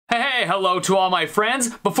Say hello to all my friends.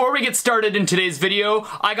 Before we get started in today's video,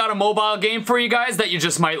 I got a mobile game for you guys that you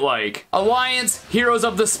just might like. Alliance Heroes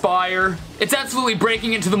of the Spire. It's absolutely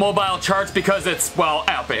breaking into the mobile charts because it's, well,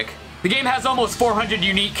 epic. The game has almost 400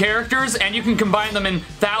 unique characters, and you can combine them in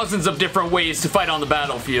thousands of different ways to fight on the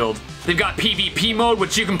battlefield. They've got PvP mode,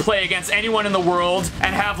 which you can play against anyone in the world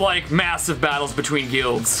and have like massive battles between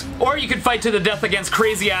guilds. Or you can fight to the death against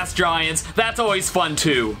crazy ass giants. That's always fun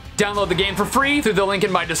too. Download the game for free through the link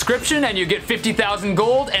in my description and you get 50,000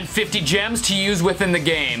 gold and 50 gems to use within the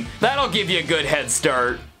game. That'll give you a good head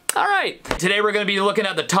start. Alright, today we're going to be looking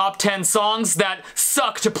at the top 10 songs that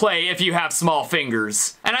suck to play if you have small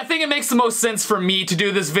fingers. And I think it makes the most sense for me to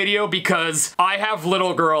do this video because I have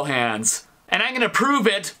little girl hands. And I'm going to prove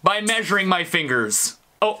it by measuring my fingers.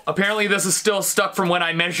 Oh, apparently this is still stuck from when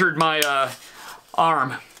I measured my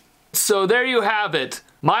arm. So there you have it.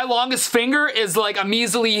 My longest finger is like a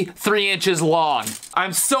measly 3 inches long.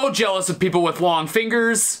 I'm so jealous of people with long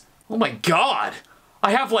fingers. Oh my god.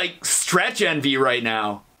 I have like stretch envy right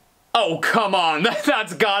now. Oh, come on.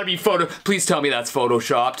 That's gotta be Please tell me that's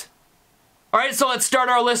photoshopped. Alright, so let's start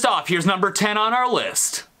our list off. Here's number 10 on our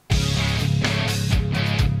list.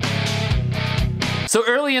 So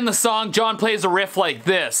early in the song, John plays a riff like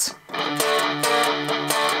this.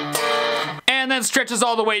 And then stretches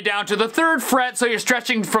all the way down to the 3rd fret, so you're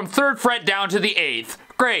stretching from 3rd fret down to the 8th.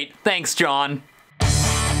 Great, thanks, John.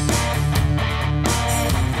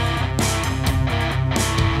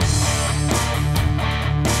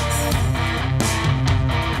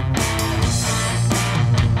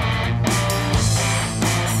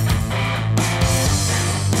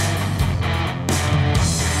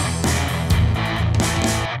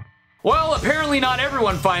 Well, apparently not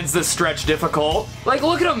everyone finds this stretch difficult. Like,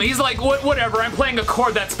 look at him, he's like, whatever, I'm playing a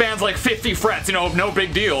chord that spans like 50 frets, you know, no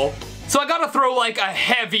big deal. So I gotta throw like a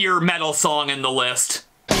heavier metal song in the list.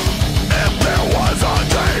 If there was a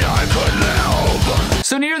day I could live.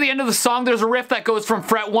 So near the end of the song, there's a riff that goes from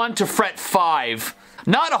fret 1 to fret 5.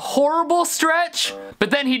 Not a horrible stretch, but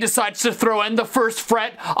then he decides to throw in the 1st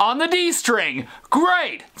fret on the D string.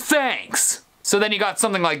 Great, thanks. So then you got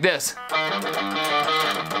something like this.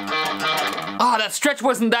 Ah, that stretch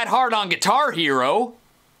wasn't that hard on Guitar Hero.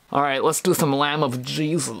 All right, let's do some Lamb of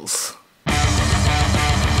Jesus.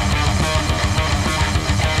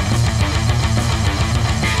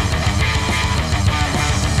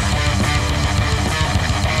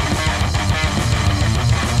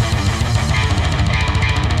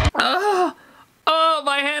 Oh,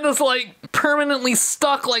 my hand is like permanently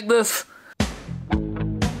stuck like this.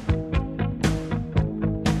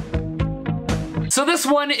 So this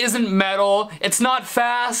one isn't metal, it's not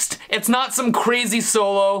fast, it's not some crazy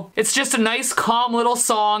solo, it's just a nice calm little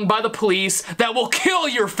song by the Police that will kill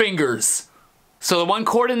your fingers. So the one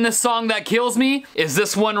chord in this song that kills me is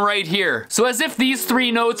this one right here. So as if these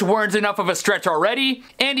 3 notes weren't enough of a stretch already,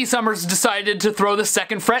 Andy Summers decided to throw the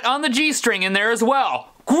 2nd fret on the G string in there as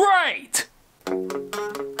well. Great!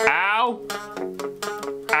 Ow.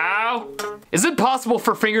 Ow. Is it possible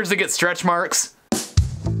for fingers to get stretch marks?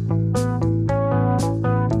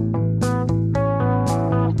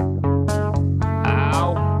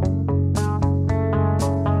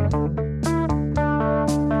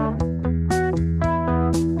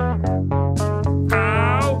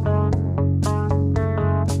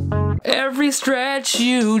 Every stretch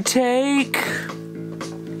you take,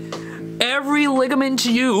 every ligament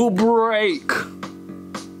you break.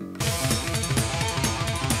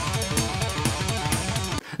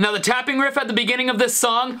 Now the tapping riff at the beginning of this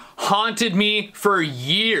song haunted me for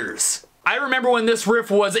years. I remember when this riff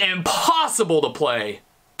was impossible to play.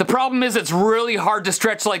 The problem is it's really hard to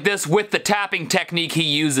stretch like this with the tapping technique he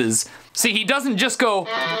uses. See, he doesn't just go,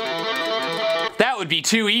 that would be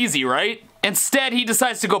too easy, right? Instead, he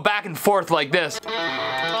decides to go back and forth like this.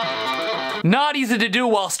 Not easy to do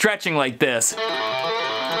while stretching like this.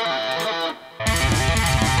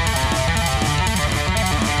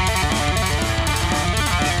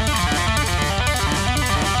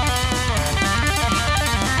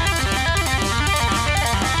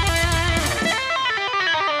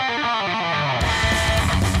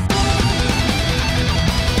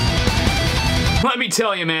 Let me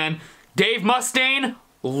tell you, man, Dave Mustaine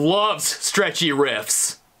loves stretchy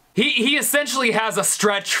riffs. He essentially has a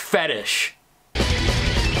stretch fetish.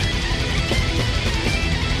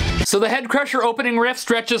 So the Head Crusher opening riff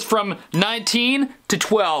stretches from 19 to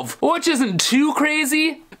 12, which isn't too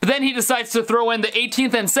crazy, but then he decides to throw in the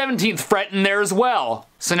 18th and 17th fret in there as well.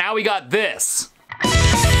 So now we got this.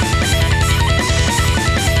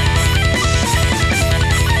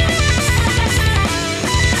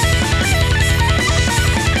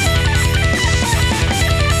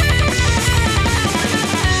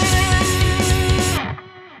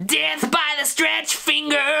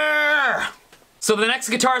 So the next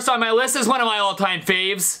guitarist on my list is one of my all-time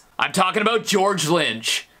faves. I'm talking about George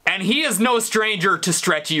Lynch. And he is no stranger to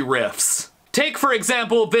stretchy riffs. Take, for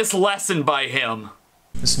example, this lesson by him.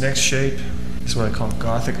 This next shape is what I call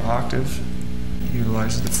Gothic octave. It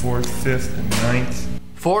utilizes the 4th, 5th, and 9th.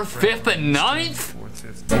 4th, 5th, and 9th? 4th,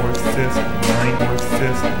 5th, 4th, 5th, and 9th, 4th,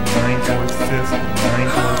 5th, and 9th, 4th, 5th, and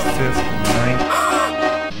 9th, 4th, 5th, and 9th.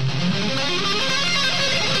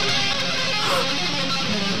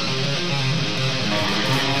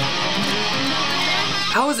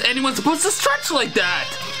 How is anyone supposed to stretch like that?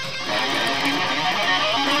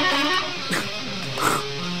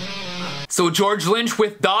 So George Lynch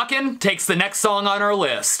with Dokken takes the next song on our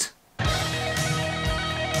list.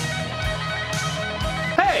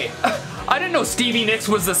 Hey, I didn't know Stevie Nicks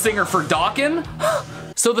was the singer for Dokken.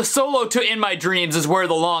 So the solo to In My Dreams is where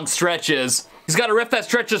the long stretch is. He's got a riff that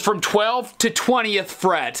stretches from 12th to 20th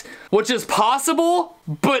fret, which is possible,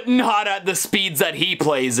 but not at the speeds that he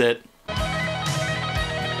plays it.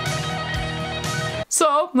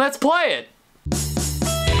 So, let's play it.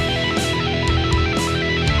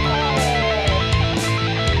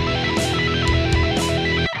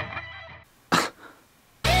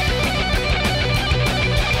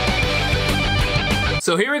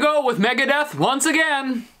 So here we go with Megadeth once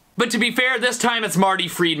again. But to be fair, this time it's Marty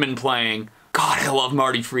Friedman playing. God, I love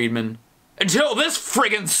Marty Friedman. Until this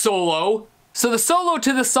friggin' solo. So the solo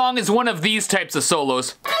to this song is one of these types of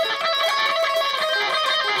solos.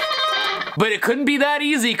 But it couldn't be that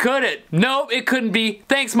easy, could it? Nope, it couldn't be.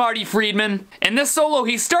 Thanks, Marty Friedman. In this solo,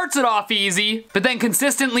 he starts it off easy, but then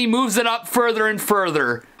consistently moves it up further and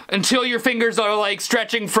further until your fingers are like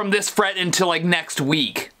stretching from this fret into like next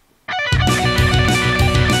week.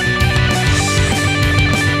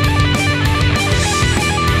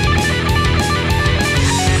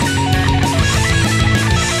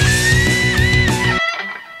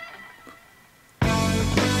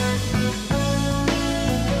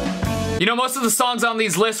 You know, most of the songs on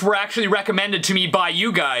these lists were actually recommended to me by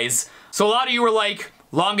you guys. So a lot of you were like,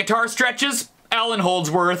 long guitar stretches? Alan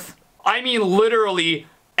Holdsworth. I mean, literally,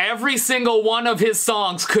 every single one of his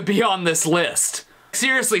songs could be on this list.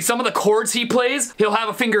 Seriously, some of the chords he plays, he'll have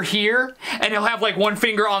a finger here, and he'll have like one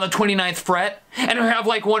finger on the 29th fret, and he'll have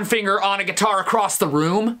like one finger on a guitar across the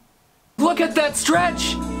room. Look at that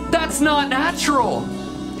stretch! That's not natural!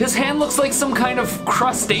 His hand looks like some kind of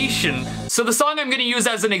crustacean. So the song I'm gonna use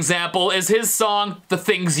as an example is his song, The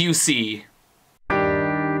Things You See.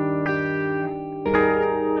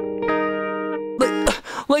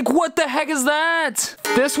 Like what the heck is that?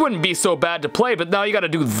 This wouldn't be so bad to play, but now you gotta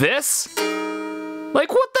do this?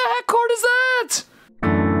 Like what the heck chord is that?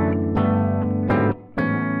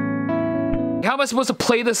 How am I supposed to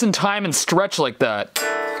play this in time and stretch like that?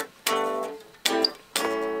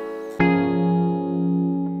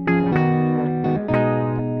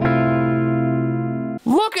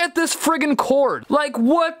 Look at this friggin' chord. Like,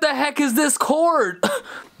 what the heck is this chord?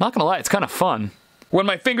 Not gonna lie, it's kind of fun. When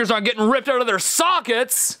my fingers aren't getting ripped out of their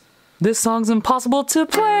sockets. This song's impossible to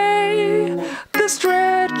play. The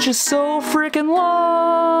stretch is so freaking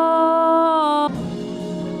long.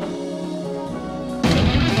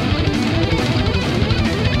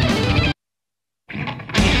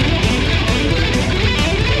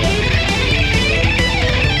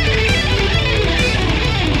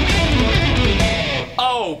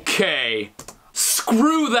 Okay,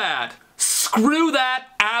 screw that. Screw that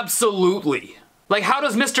absolutely. Like, how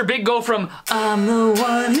does Mr. Big go from I'm the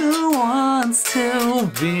one who wants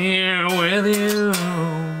to be with you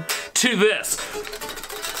to this?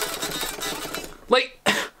 Like,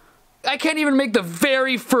 I can't even make the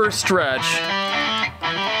very first stretch.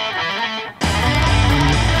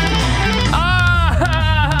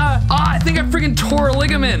 I think I freaking tore a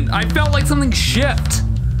ligament. I felt like something shift.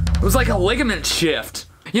 It was like a ligament shift.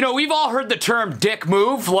 You know, we've all heard the term dick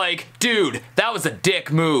move, like, dude, that was a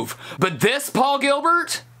dick move. But this, Paul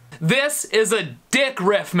Gilbert, this is a dick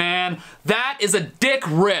riff, man. That is a dick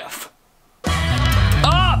riff.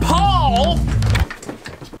 Paul!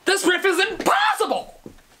 This riff is impossible!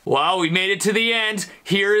 Well, we made it to the end.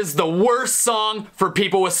 Here is the worst song for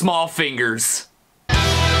people with small fingers.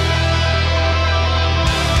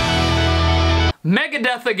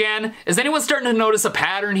 Megadeth again. Is anyone starting to notice a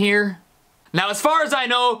pattern here? Now, as far as I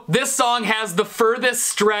know, this song has the furthest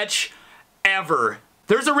stretch ever.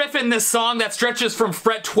 There's a riff in this song that stretches from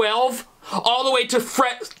fret 12 all the way to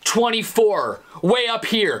fret 24, way up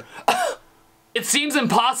here. It seems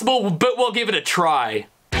impossible, but we'll give it a try.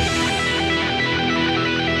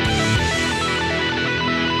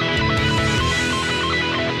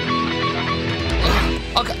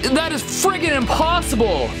 Okay, that is friggin'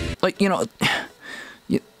 impossible. Like, you know...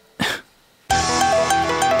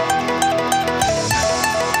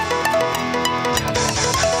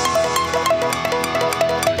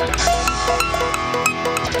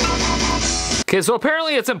 Okay, so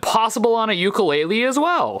apparently it's impossible on a ukulele as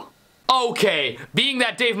well. Okay, being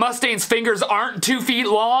that Dave Mustaine's fingers aren't 2 feet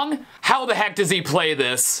long, how the heck does he play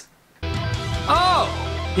this?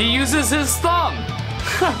 Oh, he uses his thumb.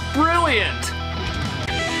 Brilliant.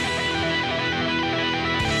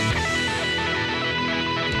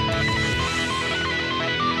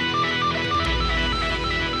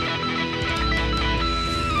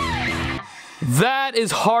 That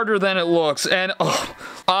is harder than it looks, and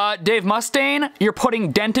Dave Mustaine, you're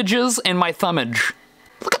putting dentages in my thumbage.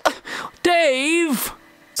 Look at Dave!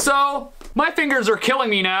 So, my fingers are killing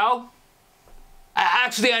me now.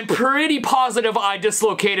 Actually, I'm pretty positive I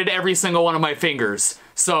dislocated every single one of my fingers.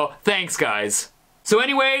 So, thanks guys. So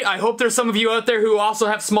anyway, I hope there's some of you out there who also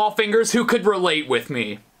have small fingers who could relate with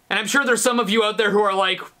me. And I'm sure there's some of you out there who are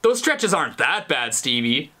like, those stretches aren't that bad,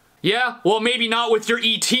 Stevie. Yeah, well maybe not with your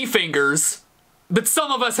ET fingers. But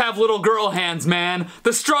some of us have little girl hands, man.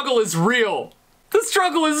 The struggle is real. The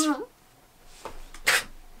struggle is... You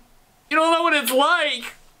don't know what it's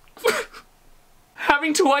like.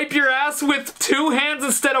 Having to wipe your ass with 2 hands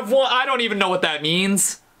instead of 1. I don't even know what that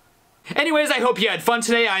means. Anyways, I hope you had fun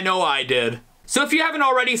today. I know I did. So if you haven't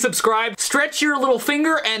already subscribed, stretch your little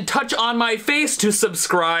finger and touch on my face to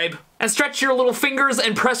subscribe. And stretch your little fingers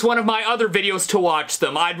and press one of my other videos to watch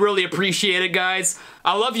them. I'd really appreciate it, guys.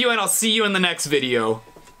 I love you and I'll see you in the next video.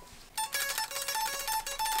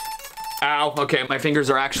 Ow, okay, my fingers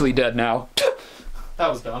are actually dead now. That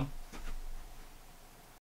was dumb.